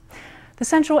The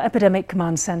Central Epidemic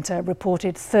Command Centre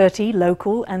reported 30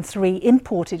 local and 3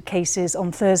 imported cases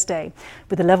on Thursday.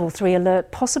 With the Level 3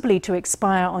 alert possibly to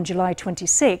expire on July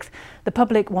 26th, the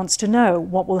public wants to know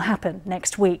what will happen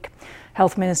next week.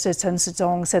 Health Minister Chen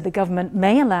Shizhong said the government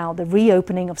may allow the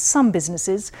reopening of some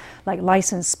businesses, like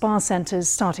licensed spa centres,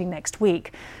 starting next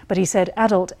week. But he said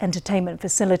adult entertainment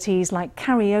facilities like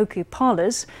karaoke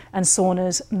parlours and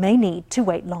saunas may need to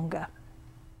wait longer.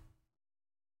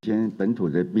 Today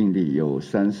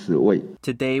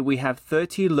we have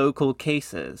 30 local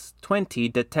cases, 20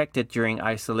 detected during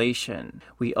isolation.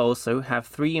 We also have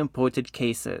 3 imported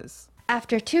cases.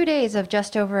 After 2 days of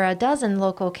just over a dozen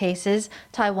local cases,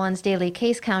 Taiwan's daily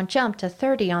case count jumped to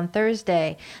 30 on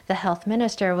Thursday. The health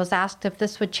minister was asked if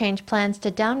this would change plans to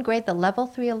downgrade the Level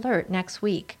 3 alert next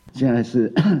week.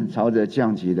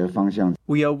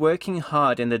 We are working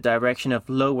hard in the direction of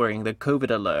lowering the COVID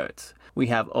alert. We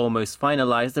have almost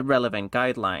finalized the relevant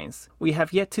guidelines. We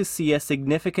have yet to see a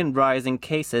significant rise in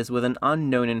cases with an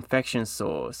unknown infection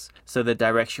source, so the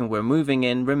direction we're moving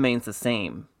in remains the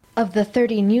same. Of the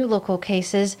 30 new local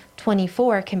cases,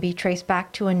 24 can be traced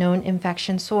back to a known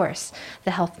infection source.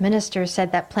 The health minister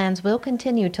said that plans will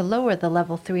continue to lower the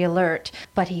Level 3 alert,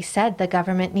 but he said the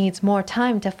government needs more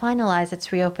time to finalize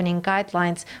its reopening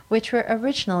guidelines, which were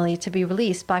originally to be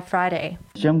released by Friday.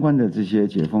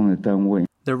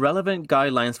 The relevant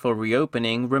guidelines for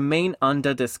reopening remain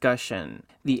under discussion.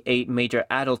 The 8 major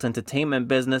adult entertainment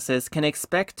businesses can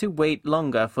expect to wait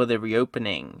longer for the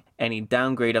reopening. Any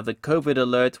downgrade of the COVID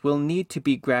alert will need to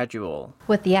be gradual.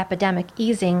 With the epidemic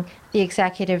easing, the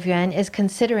executive yuan is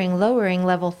considering lowering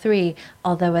Level 3,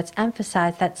 although it's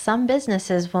emphasized that some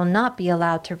businesses will not be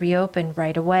allowed to reopen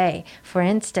right away. For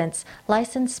instance,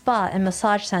 licensed spa and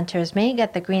massage centers may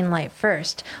get the green light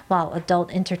first, while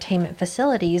adult entertainment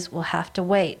facilities will have to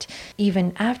wait.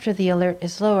 Even after the alert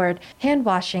is lowered, hand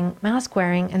washing, mask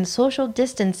wearing, and social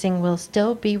distancing will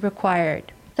still be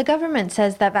required. The government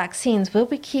says that vaccines will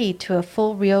be key to a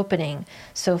full reopening.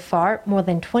 So far, more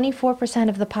than 24%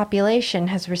 of the population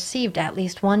has received at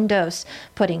least 1 dose,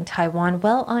 putting Taiwan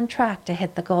well on track to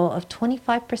hit the goal of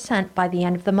 25% by the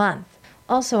end of the month.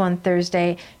 Also on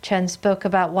Thursday, Chen spoke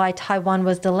about why Taiwan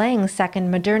was delaying second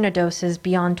Moderna doses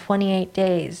beyond 28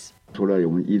 days.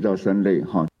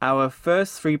 Our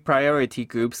first 3 priority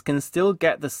groups can still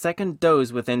get the second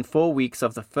dose within 4 weeks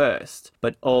of the first,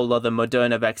 but all other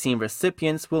Moderna vaccine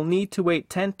recipients will need to wait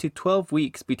 10 to 12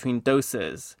 weeks between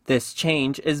doses. This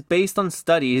change is based on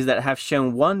studies that have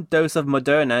shown 1 dose of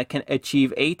Moderna can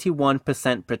achieve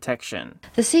 81% protection.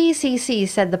 The CECC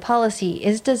said the policy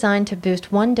is designed to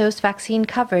boost 1-dose vaccine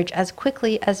coverage as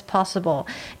quickly as possible.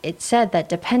 It said that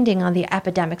depending on the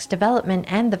epidemic's development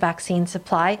and the vaccine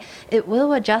supply, it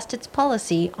will adjust its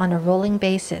policy on a rolling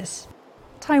basis.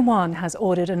 Taiwan has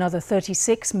ordered another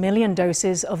 36 million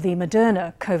doses of the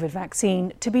Moderna COVID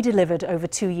vaccine to be delivered over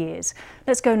 2 years.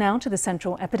 Let's go now to the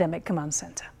Central Epidemic Command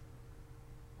Centre.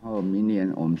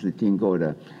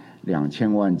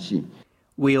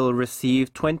 We'll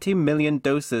receive 20 million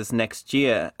doses next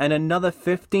year and another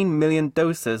 15 million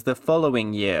doses the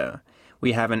following year.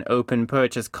 We have an open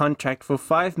purchase contract for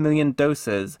 5 million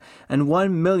doses, and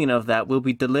 1 million of that will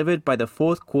be delivered by the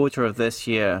 4th quarter of this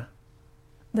year.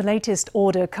 The latest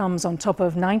order comes on top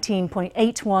of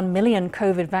 19.81 million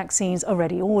COVID vaccines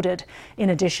already ordered. In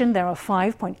addition, there are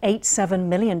 5.87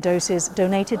 million doses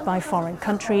donated by foreign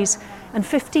countries and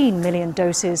 15 million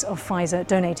doses of Pfizer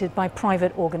donated by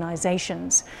private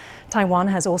organizations. Taiwan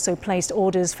has also placed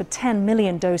orders for 10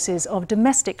 million doses of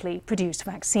domestically produced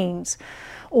vaccines.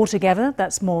 Altogether,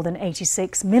 that's more than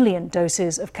 86 million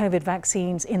doses of COVID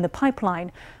vaccines in the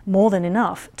pipeline, more than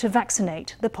enough to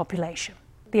vaccinate the population.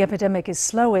 The epidemic is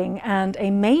slowing, and a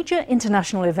major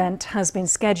international event has been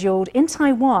scheduled in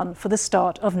Taiwan for the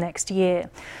start of next year.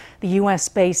 The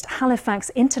US-based Halifax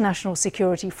International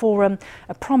Security Forum,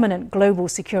 a prominent global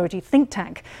security think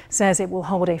tank, says it will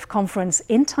hold a conference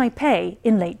in Taipei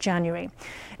in late January.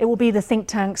 It will be the think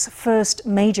tank's first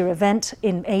major event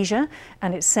in Asia,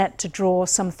 and it's set to draw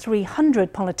some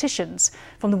 300 politicians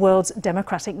from the world's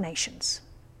democratic nations.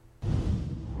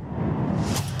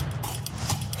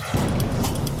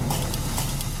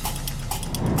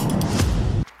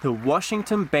 The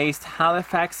Washington-based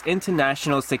Halifax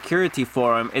International Security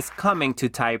Forum is coming to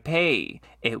Taipei.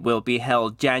 It will be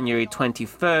held January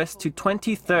 21st to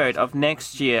 23rd of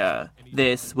next year.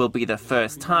 This will be the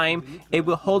first time it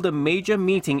will hold a major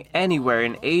meeting anywhere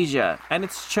in Asia, and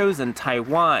it's chosen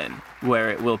Taiwan, where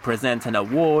it will present an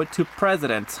award to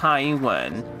President Tsai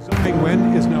Ing-wen. Tsai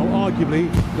Ing-wen is now arguably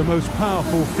the most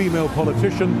powerful female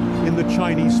politician in the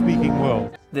Chinese-speaking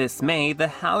world. This May, the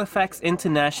Halifax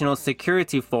International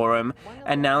Security Forum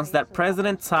announced that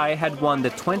President Tsai had won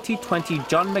the 2020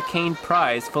 John McCain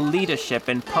Prize for Leadership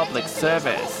in Public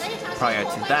Service. Prior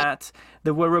to that,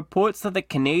 there were reports that the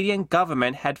Canadian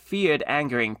government had feared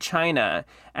angering China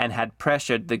and had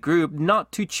pressured the group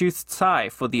not to choose Tsai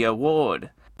for the award.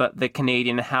 But the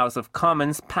Canadian House of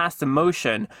Commons passed a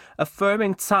motion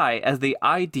affirming Tsai as the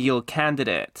ideal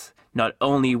candidate. Not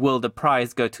only will the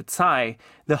prize go to Tsai,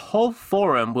 the whole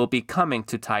forum will be coming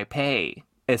to Taipei.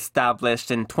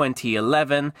 Established in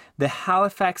 2011, the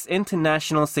Halifax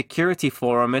International Security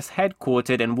Forum is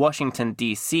headquartered in Washington,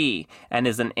 D.C., and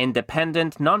is an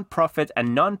independent, non-profit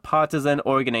and non-partisan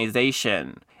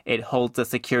organization. It holds a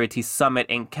security summit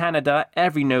in Canada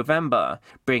every November,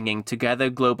 bringing together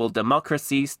global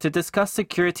democracies to discuss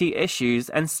security issues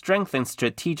and strengthen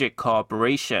strategic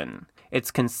cooperation.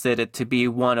 It's considered to be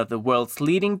one of the world's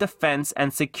leading defense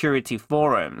and security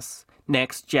forums.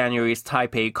 Next January's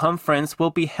Taipei conference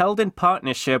will be held in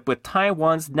partnership with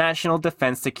Taiwan's National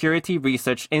Defense Security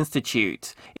Research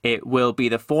Institute. It will be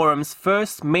the forum's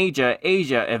first major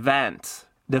Asia event.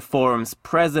 The forum's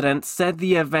president said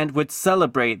the event would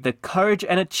celebrate the courage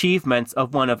and achievements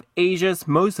of one of Asia's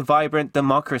most vibrant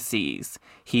democracies.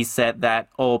 He said that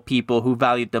all people who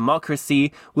value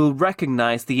democracy will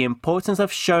recognize the importance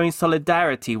of showing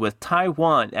solidarity with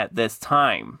Taiwan at this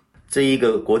time.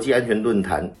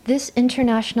 This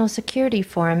international security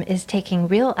forum is taking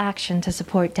real action to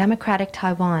support democratic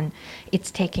Taiwan. It's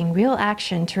taking real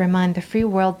action to remind the free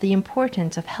world the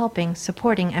importance of helping,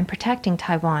 supporting, and protecting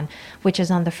Taiwan, which is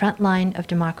on the front line of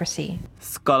democracy.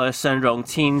 Scholar Shen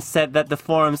Rongqing said that the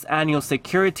forum's annual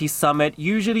security summit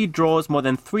usually draws more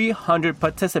than 300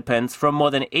 participants from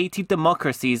more than 80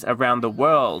 democracies around the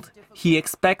world. He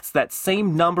expects that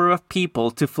same number of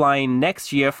people to fly in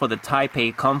next year for the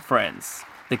Taipei conference.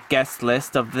 The guest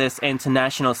list of this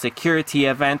international security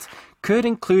event could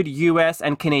include U.S.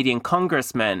 and Canadian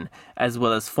congressmen, as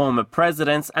well as former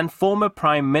presidents and former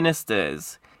prime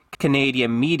ministers.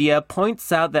 Canadian media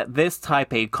points out that this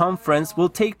Taipei conference will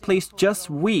take place just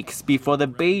weeks before the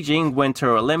Beijing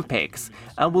Winter Olympics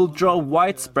and will draw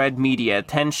widespread media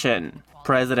attention.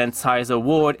 President Tsai's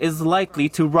award is likely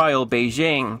to rival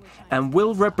Beijing and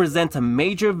will represent a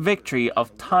major victory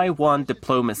of Taiwan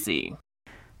diplomacy.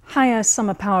 Higher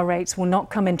summer power rates will not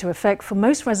come into effect for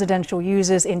most residential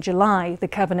users in July, the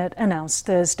Cabinet announced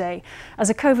Thursday. As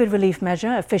a COVID relief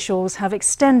measure, officials have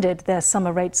extended their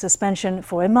summer rate suspension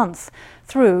for a month,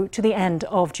 through to the end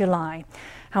of July.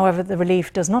 However, the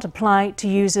relief does not apply to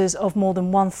users of more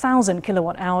than 1,000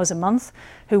 kilowatt hours a month,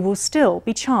 who will still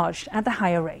be charged at the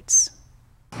higher rates.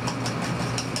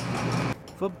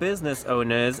 For business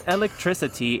owners,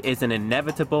 electricity is an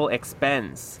inevitable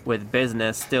expense. With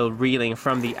business still reeling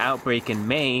from the outbreak in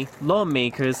May,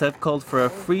 lawmakers have called for a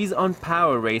freeze on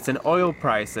power rates and oil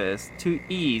prices to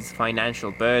ease financial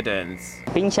burdens.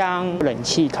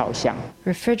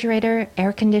 Refrigerator,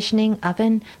 air conditioning,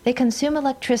 oven, they consume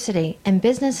electricity, and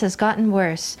business has gotten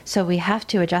worse, so we have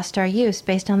to adjust our use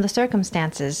based on the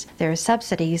circumstances. There are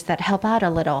subsidies that help out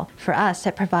a little. For us,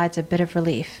 it provides a bit of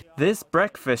relief. This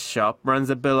breakfast shop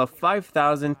runs a bill of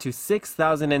 5,000 to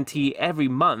 6,000 NT every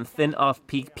month in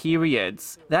off-peak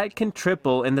periods. That can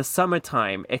triple in the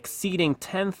summertime, exceeding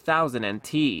 10,000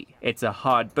 NT. It's a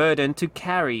hard burden to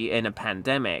carry in a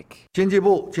pandemic. 经济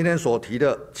部今天所提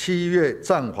的7月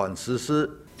暂缓实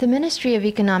施 The Ministry of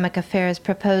Economic Affairs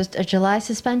proposed a July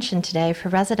suspension today for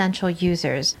residential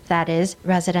users. That is,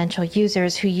 residential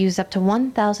users who use up to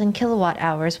 1,000 kilowatt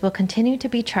hours will continue to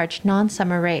be charged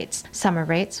non-summer rates. Summer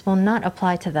rates will not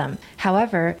apply to them.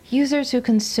 However, users who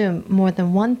consume more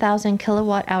than 1,000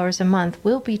 kilowatt hours a month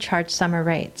will be charged summer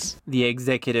rates. The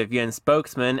Executive Yuan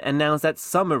spokesman announced that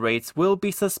summer rates will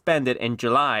be suspended in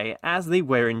July as they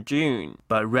were in June.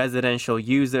 But residential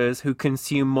users who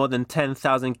consume more than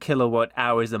 10,000 kilowatt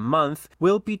hours a month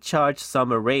will be charged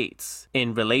summer rates.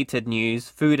 In related news,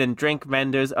 food and drink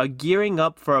vendors are gearing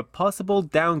up for a possible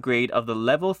downgrade of the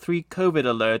Level 3 COVID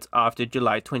alert after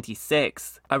July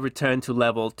 26th. A return to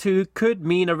Level 2 could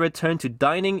mean a return to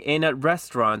dining in at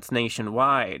restaurants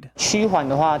nationwide.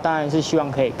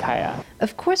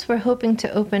 Of course, we're hoping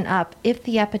to open up if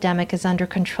the epidemic is under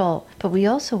control, but we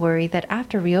also worry that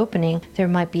after reopening, there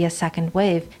might be a second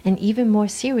wave, an even more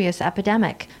serious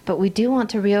epidemic. But we do want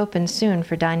to reopen soon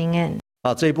for dining in.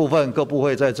 这一部分各部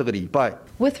会在这个礼拜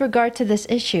With regard to this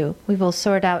issue, we will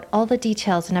sort out all the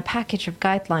details in a package of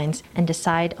guidelines and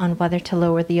decide on whether to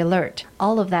lower the alert.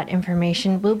 All of that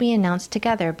information will be announced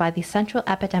together by the Central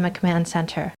Epidemic Command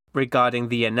Center. Regarding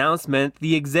the announcement,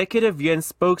 the Executive Yuan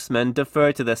spokesman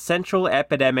deferred to the Central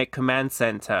Epidemic Command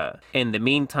Center. In the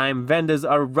meantime, vendors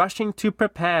are rushing to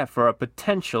prepare for a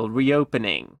potential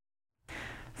reopening.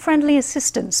 Friendly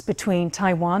assistance between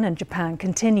Taiwan and Japan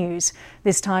continues.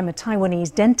 This time, a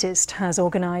Taiwanese dentist has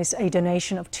organized a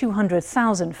donation of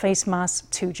 200,000 face masks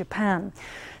to Japan.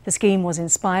 The scheme was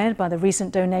inspired by the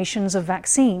recent donations of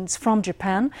vaccines from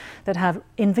Japan that have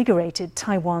invigorated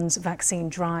Taiwan's vaccine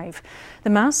drive. The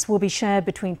masks will be shared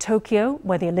between Tokyo,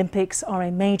 where the Olympics are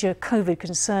a major COVID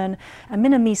concern, and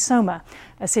Minamisoma,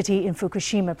 a city in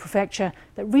Fukushima Prefecture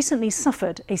that recently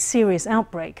suffered a serious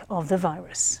outbreak of the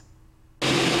virus.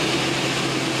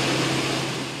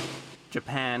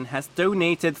 Japan has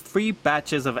donated 3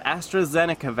 batches of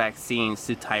AstraZeneca vaccines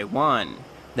to Taiwan.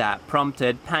 That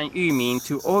prompted Pan Yumin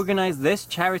to organize this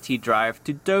charity drive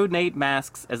to donate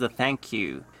masks as a thank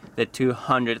you. The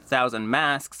 200,000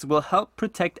 masks will help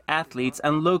protect athletes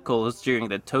and locals during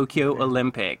the Tokyo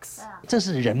Olympics. 这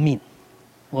是人命，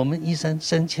我们医生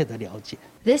深切的了解。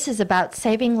 This is about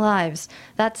saving lives.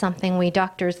 That's something we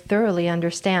doctors thoroughly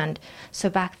understand. So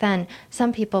back then,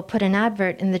 some people put an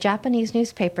advert in the Japanese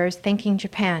newspapers thanking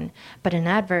Japan. But an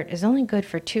advert is only good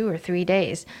for 2 or 3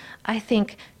 days. I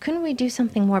think, couldn't we do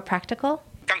something more practical?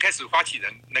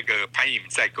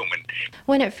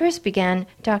 When it first began,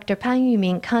 Dr. Pan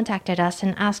Yumin contacted us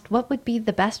and asked what would be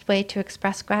the best way to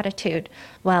express gratitude.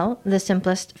 Well, the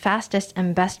simplest, fastest,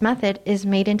 and best method is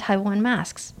made in Taiwan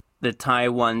masks. The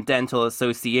Taiwan Dental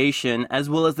Association, as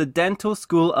well as the Dental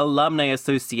School Alumni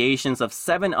Associations of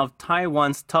 7 of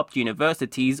Taiwan's top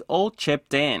universities, all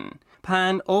chipped in.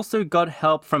 Pan also got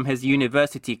help from his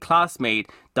university classmate,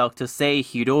 Dr. Sei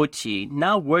Hirochi,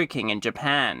 now working in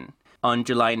Japan. On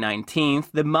July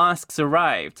 19th, the masks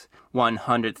arrived.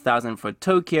 100,000 for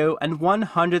Tokyo and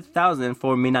 100,000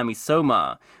 for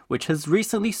Minamisoma, which has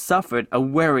recently suffered a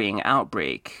worrying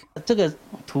outbreak. 这个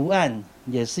图案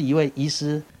也是一位医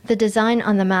师。 The design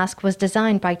on the mask was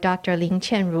designed by Dr. Lin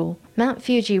Qianru. Mount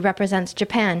Fuji represents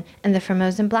Japan and the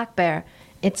Formosan black bear.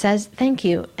 It says thank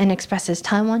you and expresses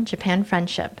Taiwan-Japan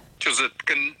friendship.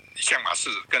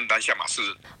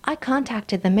 I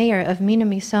contacted the mayor of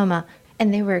Minamisoma,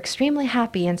 and they were extremely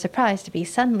happy and surprised to be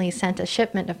suddenly sent a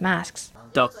shipment of masks.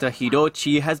 Dr.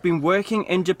 Hirochi has been working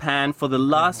in Japan for the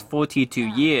last 42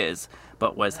 years,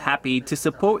 but was happy to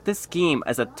support the scheme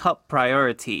as a top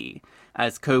priority.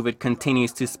 As COVID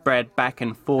continues to spread back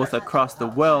and forth across the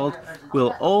world,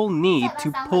 we'll all need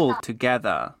to pull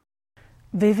together.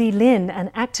 Vivi Lin, an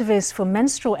activist for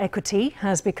menstrual equity,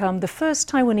 has become the first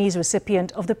Taiwanese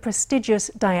recipient of the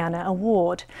prestigious Diana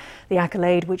Award. The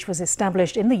accolade, which was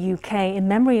established in the UK in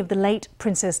memory of the late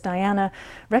Princess Diana,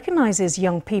 recognises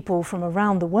young people from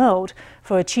around the world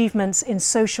for achievements in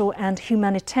social and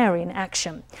humanitarian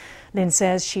action. Lin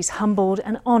says she's humbled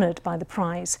and honoured by the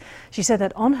prize. She said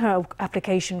that on her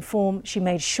application form, she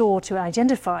made sure to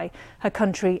identify her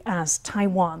country as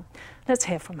Taiwan. Let's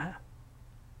hear from her.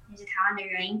 台湾的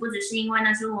原因不只是因为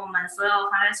那是我们所有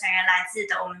团队成员来自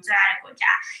的我们最爱的国家，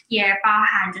也包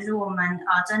含就是我们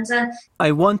真正。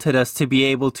I wanted us to be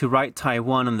able to write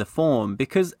Taiwan on the form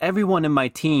because everyone in my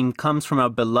team comes from our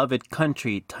beloved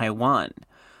country, Taiwan.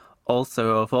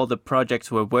 Also, of all the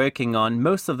projects we're working on,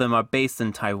 most of them are based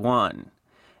in Taiwan.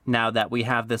 Now that we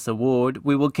have this award,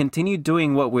 we will continue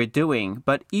doing what we're doing,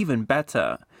 but even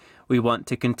better. We want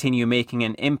to continue making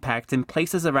an impact in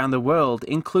places around the world,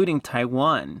 including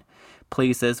Taiwan.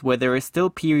 Places where there is still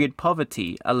period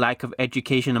poverty, a lack of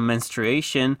education on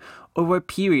menstruation, or where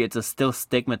periods are still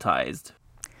stigmatized.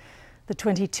 The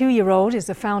 22-year-old is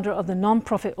the founder of the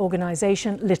non-profit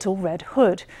organisation Little Red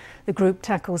Hood. The group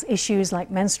tackles issues like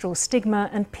menstrual stigma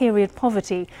and period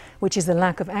poverty, which is the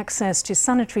lack of access to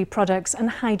sanitary products and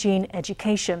hygiene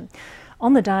education.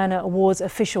 On the Diana Awards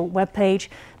official webpage,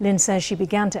 Lin says she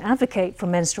began to advocate for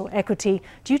menstrual equity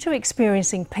due to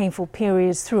experiencing painful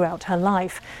periods throughout her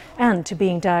life and to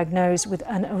being diagnosed with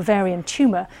an ovarian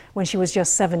tumour when she was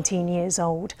just 17 years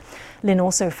old. Lin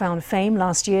also found fame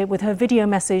last year with her video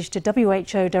message to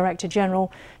WHO Director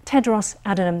General Tedros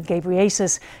Adhanom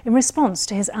Ghebreyesus in response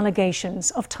to his allegations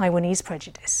of Taiwanese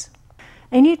prejudice.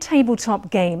 A new tabletop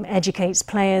game educates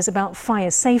players about fire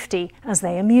safety as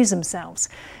they amuse themselves.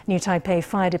 New Taipei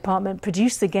Fire Department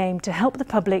produced the game to help the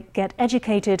public get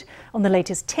educated on the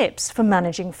latest tips for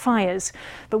managing fires.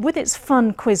 But with its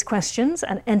fun quiz questions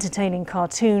and entertaining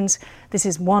cartoons, this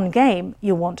is one game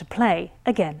you'll want to play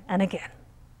again and again.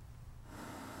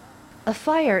 A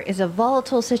fire is a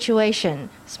volatile situation.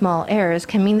 Small errors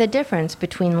can mean the difference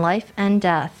between life and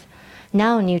death.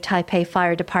 Now, New Taipei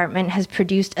Fire Department has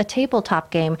produced a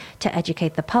tabletop game to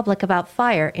educate the public about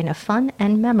fire in a fun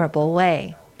and memorable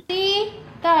way.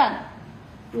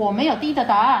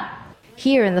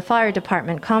 Here in the fire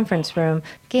department conference room,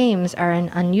 games are an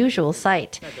unusual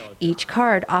sight. Each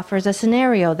card offers a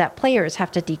scenario that players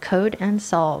have to decode and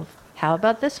solve. How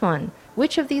about this one?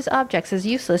 Which of these objects is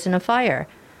useless in a fire?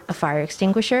 A fire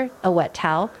extinguisher, a wet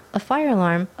towel, a fire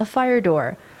alarm, a fire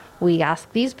door. We ask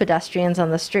these pedestrians on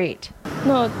the street.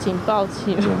 那警报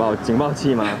器。警报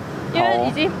器吗？因为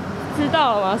已经知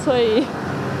道了嘛，所以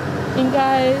应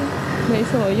该没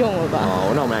什么用了吧？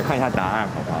哦，那我们来看一下答案，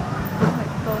好不好？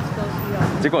都需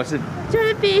要。结果是就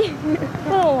是 B。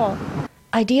哦。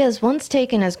Ideas once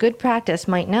taken as good practice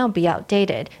might now be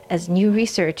outdated as new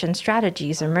research and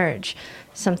strategies emerge.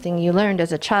 Something you learned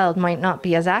as a child might not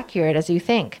be as accurate as you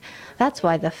think. That's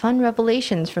why the fun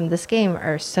revelations from this game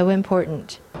are so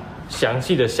important. 详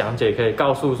细的详解可以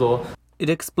告诉说 It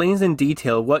explains in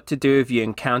detail what to do if you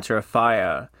encounter a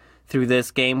fire. Through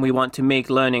this game, we want to make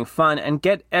learning fun and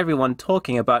get everyone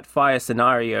talking about fire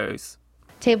scenarios.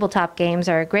 Tabletop games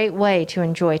are a great way to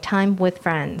enjoy time with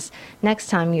friends. Next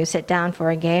time you sit down for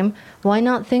a game, why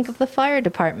not think of the fire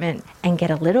department and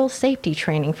get a little safety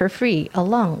training for free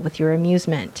along with your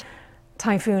amusement.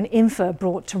 Typhoon Impher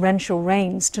brought torrential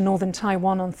rains to northern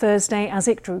Taiwan on Thursday as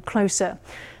it drew closer.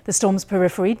 The storm's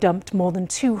periphery dumped more than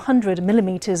 200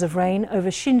 millimeters of rain over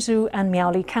Hsinchu and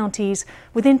Miaoli counties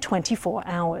within 24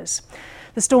 hours.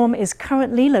 The storm is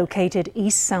currently located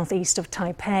east-southeast of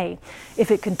Taipei.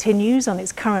 If it continues on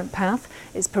its current path,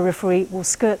 its periphery will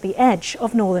skirt the edge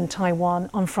of northern Taiwan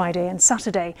on Friday and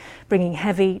Saturday, bringing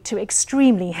heavy to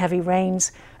extremely heavy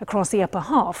rains across the upper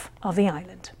half of the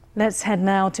island. Let's head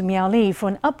now to Miaoli for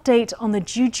an update on the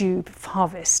jujube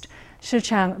harvest.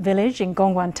 Shichang village in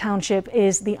Gongguan Township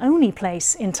is the only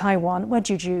place in Taiwan where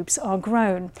jujubes are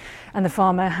grown. And the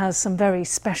farmer has some very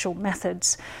special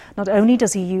methods. Not only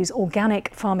does he use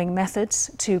organic farming methods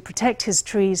to protect his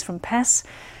trees from pests,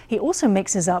 he also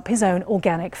mixes up his own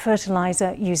organic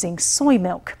fertilizer using soy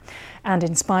milk. And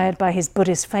inspired by his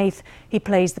Buddhist faith, he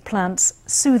plays the plants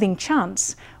soothing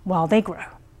chants while they grow.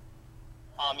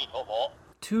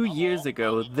 2 years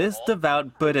ago, this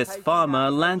devout Buddhist farmer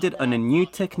landed on a new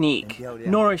technique,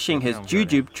 nourishing his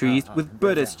jujube trees with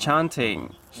Buddhist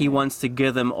chanting. He wants to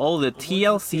give them all the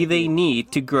TLC they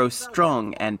need to grow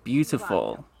strong and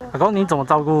beautiful. 老公，你怎么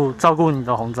照顾你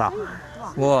的红枣？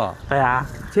我，对啊，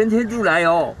天天就来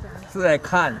哦，是来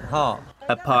看哈。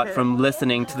 Apart from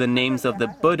listening to the names of the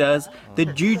Buddhas, the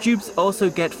jujubes also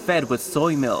get fed with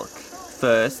soy milk.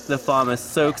 First, the farmer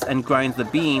soaks and grinds the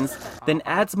beans, then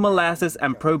adds molasses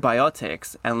and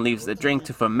probiotics and leaves the drink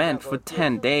to ferment for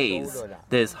 10 days.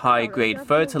 This high-grade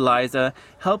fertilizer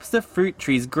helps the fruit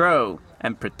trees grow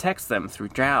and protects them through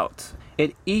drought.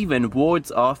 It even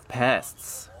wards off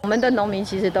pests.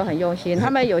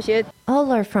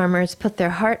 All our farmers put their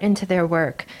heart into their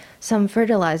work. Some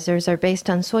fertilizers are based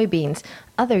on soybeans,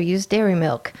 others use dairy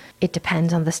milk. It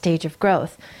depends on the stage of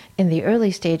growth. In the early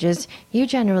stages, you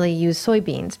generally use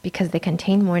soybeans because they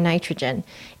contain more nitrogen.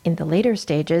 In the later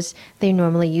stages, they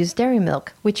normally use dairy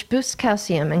milk, which boosts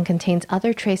calcium and contains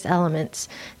other trace elements.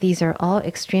 These are all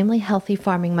extremely healthy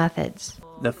farming methods.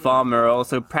 The farmer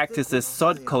also practices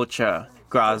sod culture.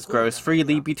 Grass grows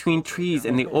freely between trees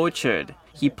in the orchard.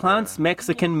 He plants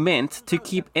Mexican mint to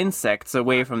keep insects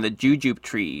away from the jujube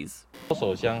trees.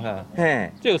 手香哈，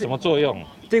这有什么作用？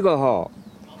这个哈，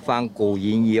防果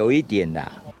蝇有一点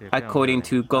的。 According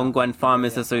to Gongguan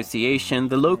Farmers Association,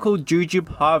 the local jujube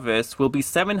harvest will be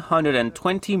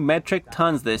 720 metric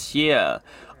tons this year,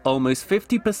 almost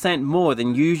 50% more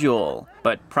than usual.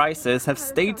 But prices have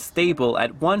stayed stable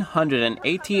at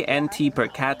 180 NT per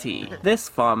catty. This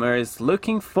farmer is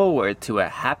looking forward to a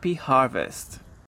happy harvest.